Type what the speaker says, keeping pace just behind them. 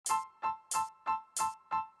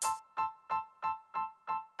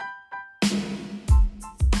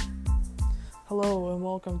Hello and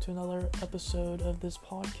welcome to another episode of this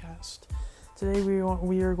podcast. Today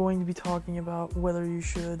we are going to be talking about whether you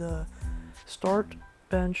should start,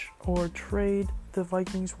 bench, or trade the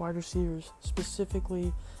Vikings wide receivers,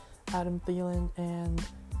 specifically Adam Thielen and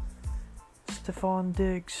Stefon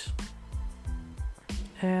Diggs,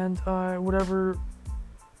 and whatever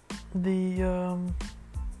the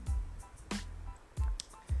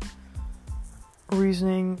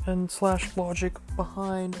reasoning and / logic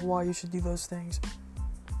behind why you should do those things.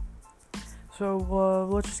 So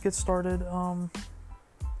let's just get started on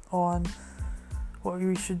what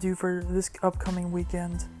we should do for this upcoming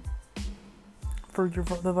weekend for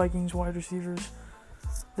the Vikings wide receivers.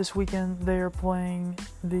 This weekend they are playing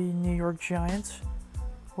the New York Giants,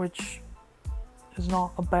 which is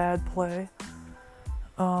not a bad play.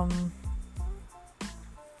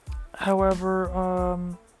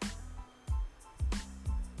 However,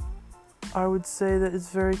 I would say that it's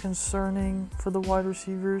very concerning for the wide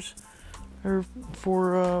receivers, or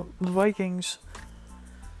for the Vikings,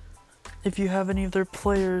 if you have any of their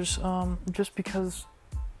players, just because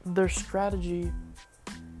their strategy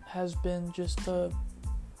has been just to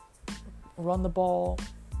run the ball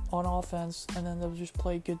on offense, and then they'll just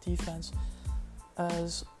play good defense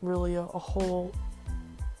as really a whole,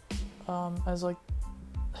 as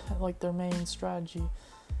like their main strategy.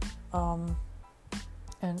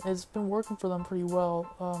 And it's been working for them pretty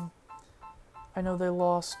well. I know they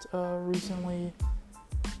lost recently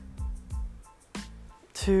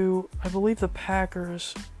to, I believe, the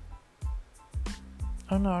Packers.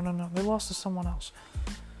 Oh, no. They lost to someone else.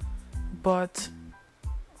 But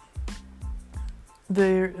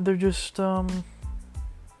they're just not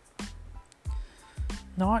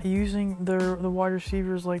using the wide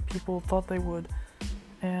receivers like people thought they would.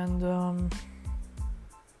 And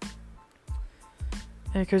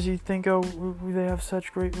because you think, oh, they have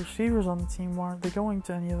such great receivers on the team, why aren't they going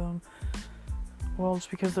to any of them? Well, it's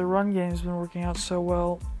because their run game's been working out so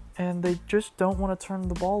well, and they just don't want to turn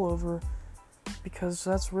the ball over, because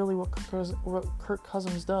that's really what Kirk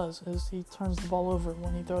Cousins does, is he turns the ball over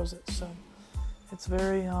when he throws it. So it's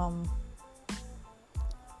very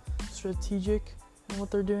strategic in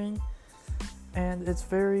what they're doing, and it's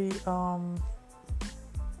very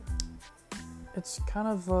it's kind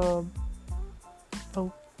of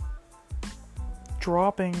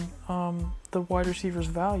dropping the wide receivers'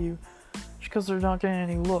 value just because they're not getting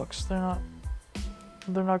any looks. They're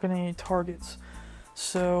not getting any targets.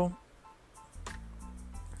 So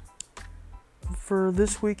for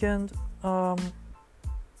this weekend, if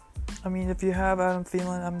you have Adam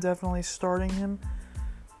Thielen, I'm definitely starting him.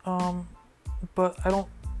 But I don't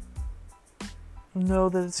know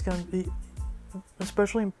that it's going to be,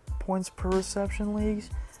 especially in points per reception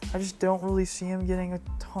leagues, I just don't really see him getting a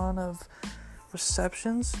ton of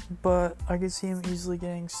receptions, but I could see him easily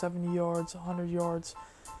getting 70 yards, 100 yards,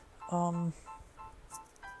 and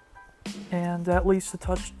at least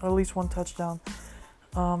one touchdown.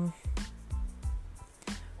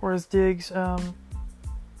 Whereas Diggs,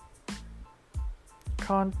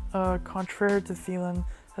 contrary to Thielen,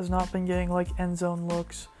 has not been getting like end zone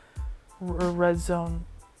looks or red zone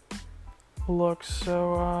looks.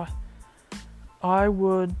 So I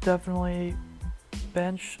would definitely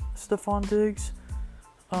bench Stefon Diggs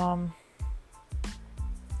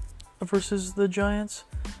versus the Giants,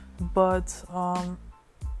 but I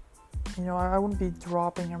wouldn't be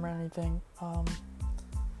dropping him or anything,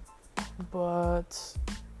 but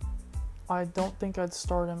I don't think I'd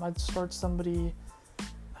start him. I'd start somebody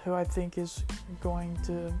who I think is going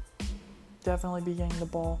to definitely be getting the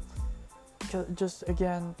ball, because just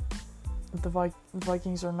again, the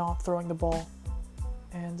Vikings are not throwing the ball,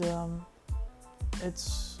 and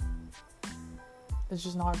it's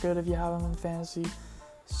just not good if you have them in fantasy.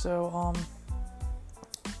 So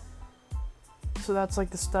that's like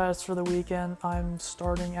the status for the weekend. I'm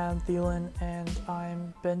starting Adam Thielen and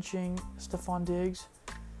I'm benching Stefon Diggs,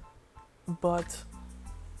 but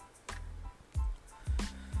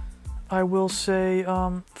I will say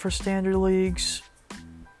for standard leagues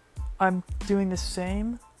I'm doing the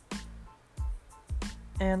same,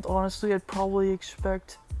 and honestly I'd probably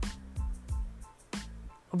expect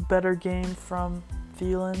a better game from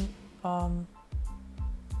Thielen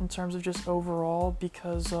in terms of just overall,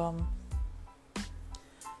 because of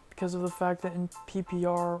the fact that in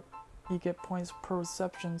PPR you get points per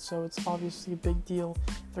reception, so it's obviously a big deal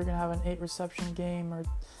if they're going to have an 8 reception game or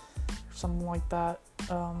something like that,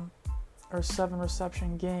 or 7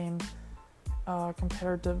 reception game,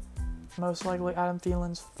 compared to most likely Adam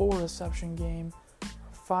Thielen's 4 reception game,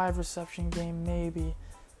 5 reception game maybe.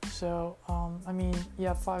 So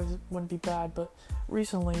 5 wouldn't be bad, but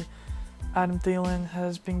recently Adam Thielen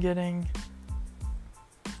has been getting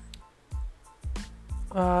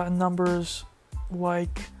numbers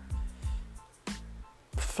like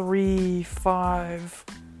 3, 5,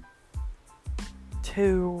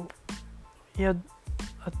 2. He had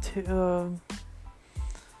a 2.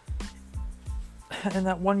 In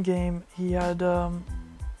that one game, he had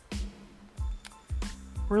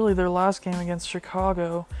really their last game against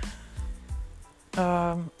Chicago.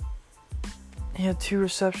 He had 2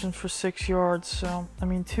 receptions for 6 yards. So I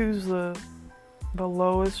mean, 2's the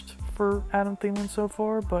lowest for Adam Thielen so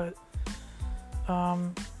far, but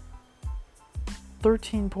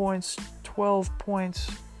 13 points, 12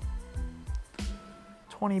 points,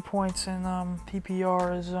 20 points in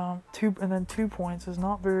PPR is 2, and then 2 points is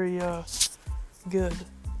not very good.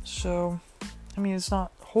 So I mean, it's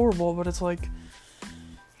not horrible, but it's like,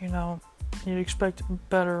 you know, you'd expect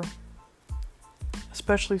better,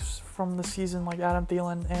 especially from the season like Adam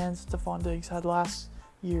Thielen and Stefon Diggs had last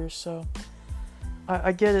year. So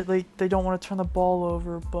I get it, like they don't want to turn the ball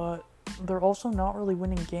over, but they're also not really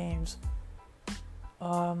winning games.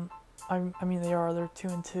 I mean they're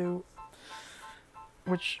 2-2,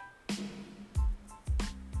 which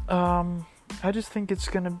I just think it's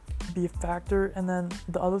gonna be a factor. And then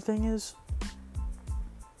the other thing is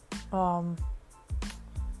the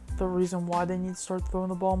reason why they need to start throwing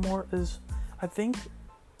the ball more is, I think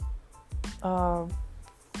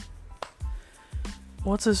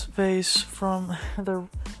what's his face from their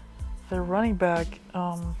running back,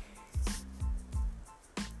 can't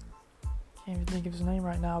even think of his name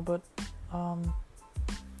right now, but oh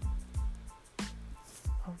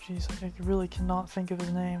jeez, I really cannot think of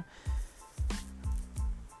his name.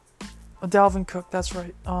 Dalvin Cook, that's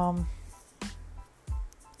right.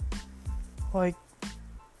 Like,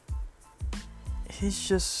 he's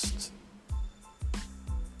just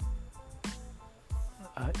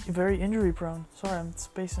very injury prone. Sorry, I'm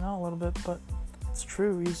spacing out a little bit, but it's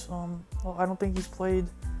true. He's well, I don't think he's played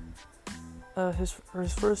his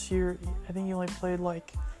first year. I think he only played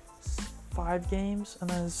like 5 games, and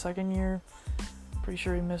then his second year, pretty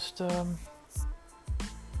sure he missed a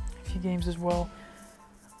few games as well.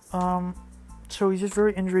 So he's just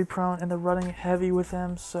very injury prone, and they're running heavy with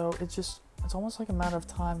him. So it's almost like a matter of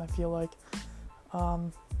time, I feel like.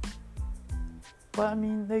 But I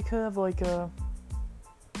mean, they could have like a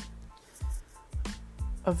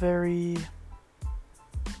very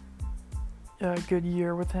good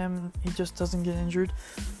year with him. He just doesn't get injured.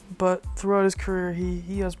 But throughout his career,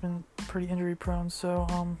 he has been pretty injury prone. So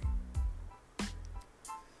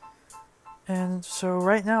and so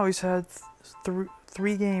right now he's had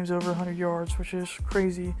 3 games over 100 yards, which is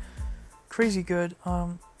crazy good.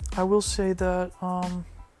 I will say that a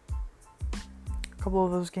couple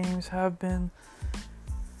of those games have been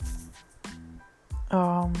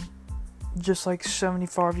just like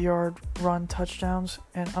 75-yard run touchdowns,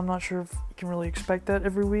 and I'm not sure if you can really expect that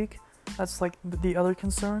every week. That's like the other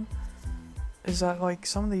concern, is that like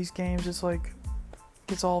some of these games, it's like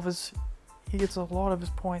he gets a lot of his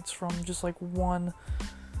points from just like one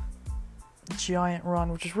giant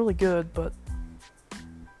run, which is really good, but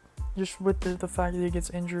just with the fact that he gets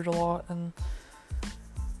injured a lot. And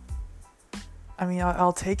I mean,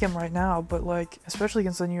 I'll take him right now, but like especially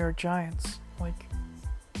against the New York Giants, like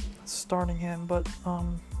starting him. But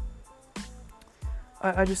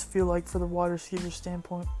I just feel like for the wide receiver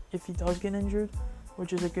standpoint, if he does get injured,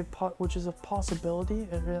 which is a possibility,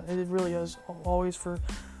 it really is always for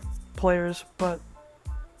players, but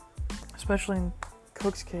especially in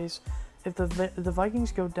Cook's case, if the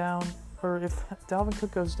Vikings go down, or if Dalvin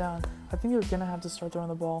Cook goes down, I think they're gonna have to start throwing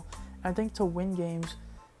the ball. And I think to win games,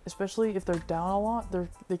 especially if they're down a lot,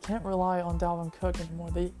 they can't rely on Dalvin Cook anymore.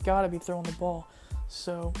 They gotta be throwing the ball.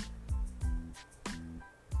 So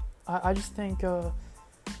I just think I'm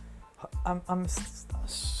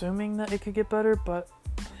assuming that it could get better, but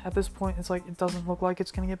at this point, it's like it doesn't look like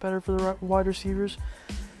it's gonna get better for the wide receivers,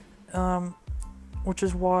 which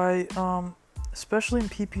is why, especially in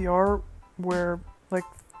PPR, where like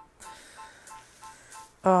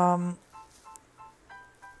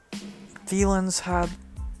Thielen's had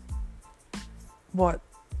what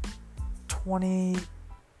 20?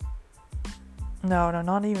 No,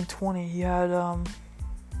 not even 20. He had what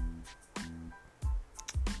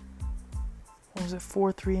was it,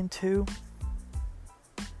 4, 3, and 2.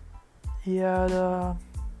 He had or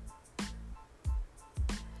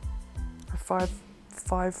 5,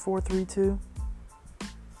 4, 3, 2,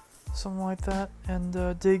 something like that.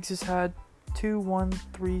 And Diggs has had 2, 1,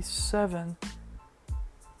 3, 7.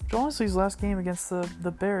 Which honestly, his last game against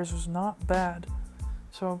the Bears was not bad.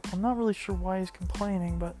 So I'm not really sure why he's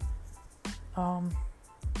complaining, but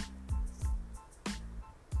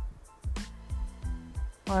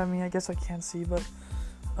I mean, I guess I can't see, but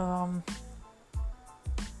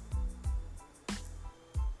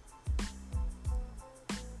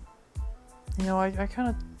you know, I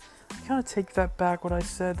kind of take that back what I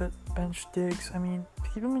said, that bench Diggs. I mean,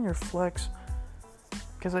 keep him in your flex,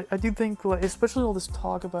 because I do think, like, especially all this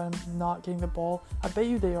talk about him not getting the ball, I bet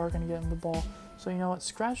you they are going to get him the ball. So, you know what,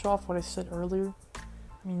 scratch off what I said earlier.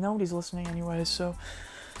 I mean, nobody's listening anyway, so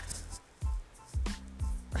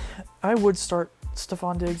I would start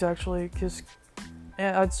Stefon Diggs, actually, because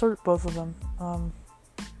I'd start both of them.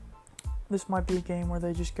 This might be a game where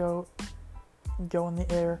they just go in the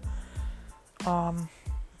air.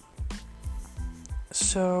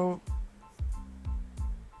 So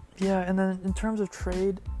yeah, and then in terms of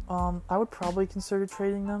trade, I would probably consider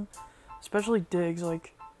trading them, especially Diggs.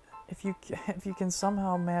 Like, if you can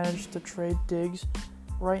somehow manage to trade Diggs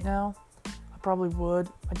right now, I probably would.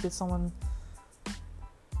 I'd get someone,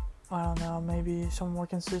 I don't know, maybe someone more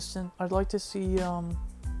consistent. I'd like to see,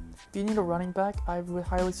 if you need a running back, I would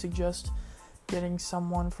highly suggest getting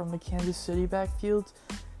someone from the Kansas City backfield.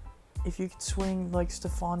 If you could swing, like,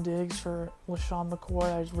 Stefon Diggs for LaShawn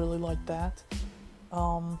McCoy, I'd really like that.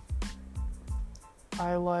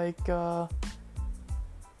 I like, trying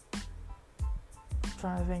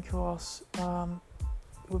to think who else. It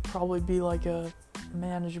would probably be like a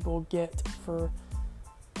manageable get for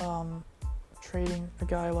trading a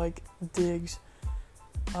guy like Diggs.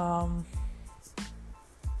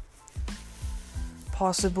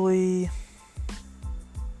 Possibly,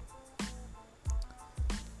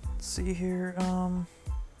 let's see here.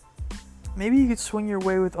 Maybe you could swing your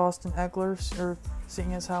way with Austin Eckler, or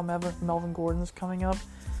seeing as how Melvin Gordon's coming up.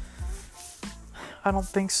 I don't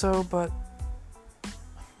think so, but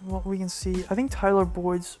what we can see, I think Tyler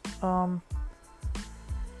Boyd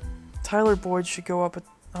should go up.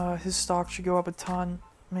 His stock should go up a ton.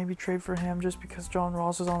 Maybe trade for him just because John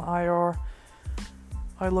Ross is on IR.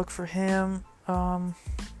 I look for him. I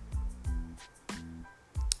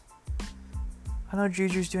know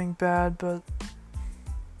Juju's doing bad, but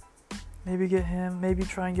maybe get him. Maybe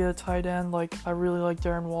try and get a tight end. Like, I really like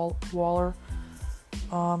Darren Waller.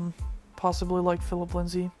 Possibly like Phillip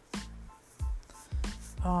Lindsay.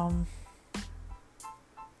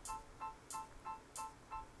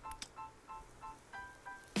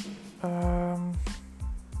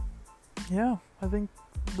 Yeah, I think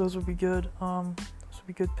those would be good. Those would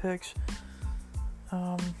be good picks.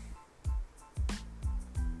 And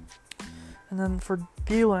then for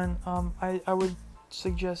Thielen, I would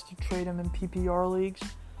suggest you trade him in PPR leagues,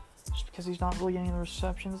 just because he's not really getting the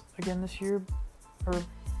receptions again this year.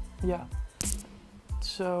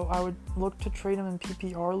 So I would look to trade him in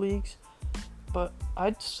PPR leagues, but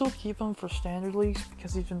I'd still keep him for standard leagues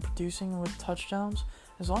because he's been producing with touchdowns.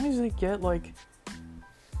 As long as they get, like,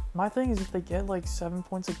 my thing is, if they get like 7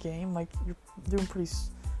 points a game, like, you're doing pretty.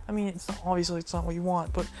 I mean, it's not what you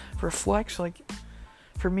want, but for a flex, like,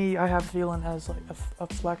 for me, I have Thielen as like a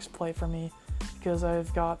flex play for me, because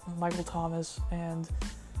I've got Michael Thomas and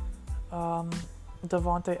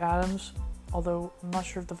Devontae Adams. Although I'm not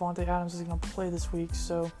sure if Devontae Adams is going to play this week,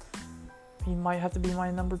 so he might have to be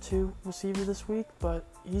my number 2 receiver this week. But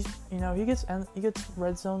he's, he gets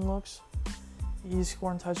red zone looks. He's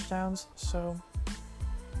scoring touchdowns, so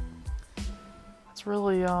that's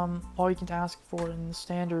really all you can ask for in the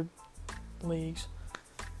standard leagues.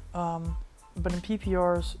 But in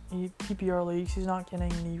PPR leagues, he's not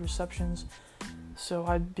getting any receptions, so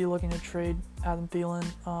I'd be looking to trade Adam Thielen.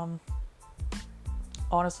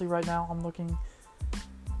 Honestly, right now I'm looking.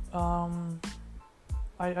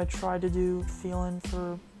 I tried to do Thielen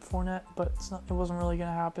for Fournette, but it wasn't really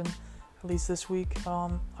gonna happen, at least this week.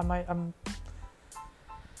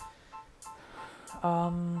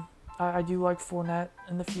 I do like Fournette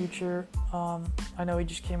in the future. I know he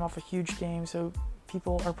just came off a huge game, so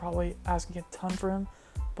people are probably asking a ton for him,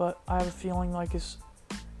 but I have a feeling like if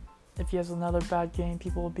he has another bad game,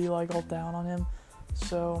 people will be like all down on him.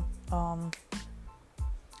 So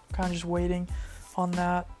kind of just waiting on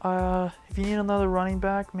that. If you need another running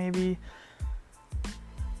back, maybe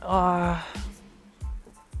I'd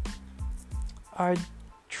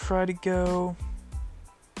try to go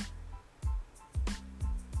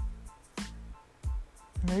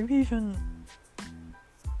maybe even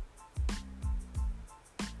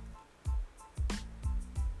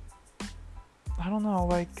I don't know,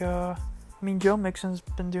 like Joe Mixon's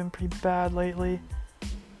been doing pretty bad lately.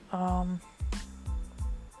 I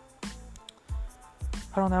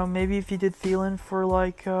don't know, maybe if you did Thielen for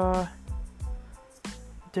like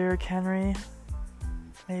Derrick Henry,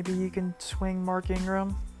 maybe you can swing Mark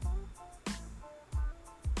Ingram.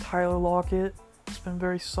 Tyler Lockett, it's been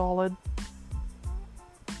very solid.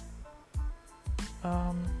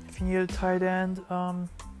 you need a tight end, you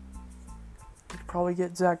could probably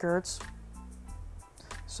get Zach Ertz.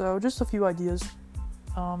 So just a few ideas.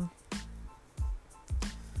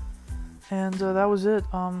 And that was it.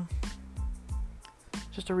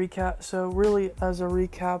 Just a recap. So really, as a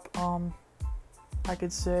recap, I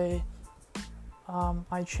could say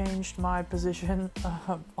I changed my position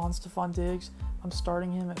on Stefon Diggs. I'm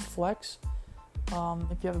starting him at flex.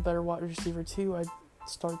 If you have a better wide receiver too, I'd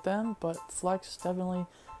start them. But flex, definitely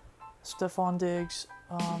Stefon Diggs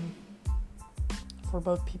for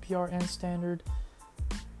both PPR and standard.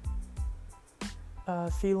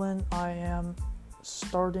 Thielen, I am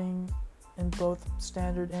starting in both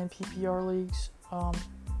standard and PPR leagues.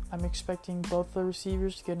 I'm expecting both the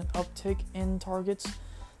receivers to get an uptick in targets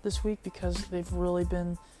this week because they've really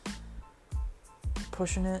been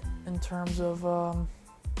pushing it in terms of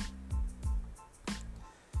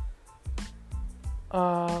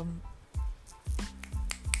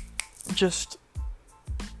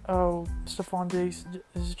Stefon Diggs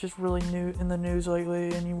is just really new in the news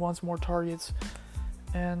lately, and he wants more targets.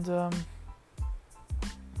 And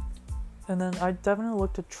then I definitely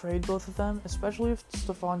look to trade both of them, especially if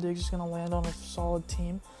Stefon Diggs is going to land on a solid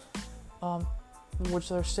team, which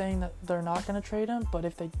they're saying that they're not going to trade him, but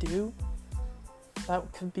if they do,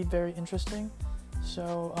 that could be very interesting.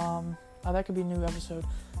 So that could be a new episode.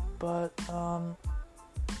 But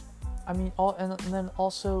and then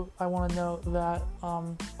also I want to note that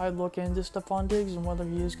I look into Stefon Diggs and whether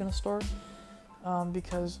he is going to start,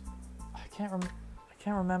 because I can't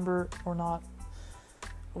remember or not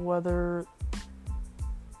whether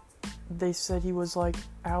they said he was like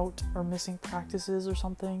out or missing practices or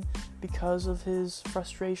something because of his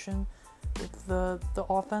frustration with the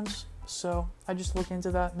offense. So I just look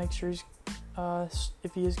into that, make sure he's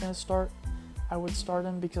if he is going to start, I would start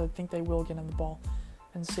him because I think they will get him the ball.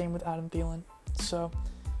 And same with Adam Thielen. So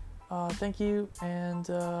thank you, and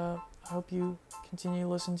I hope you continue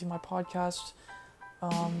listening to my podcast.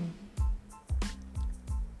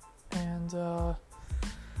 And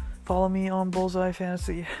follow me on Bullseye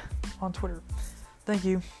Fantasy on Twitter. Thank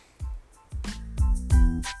you.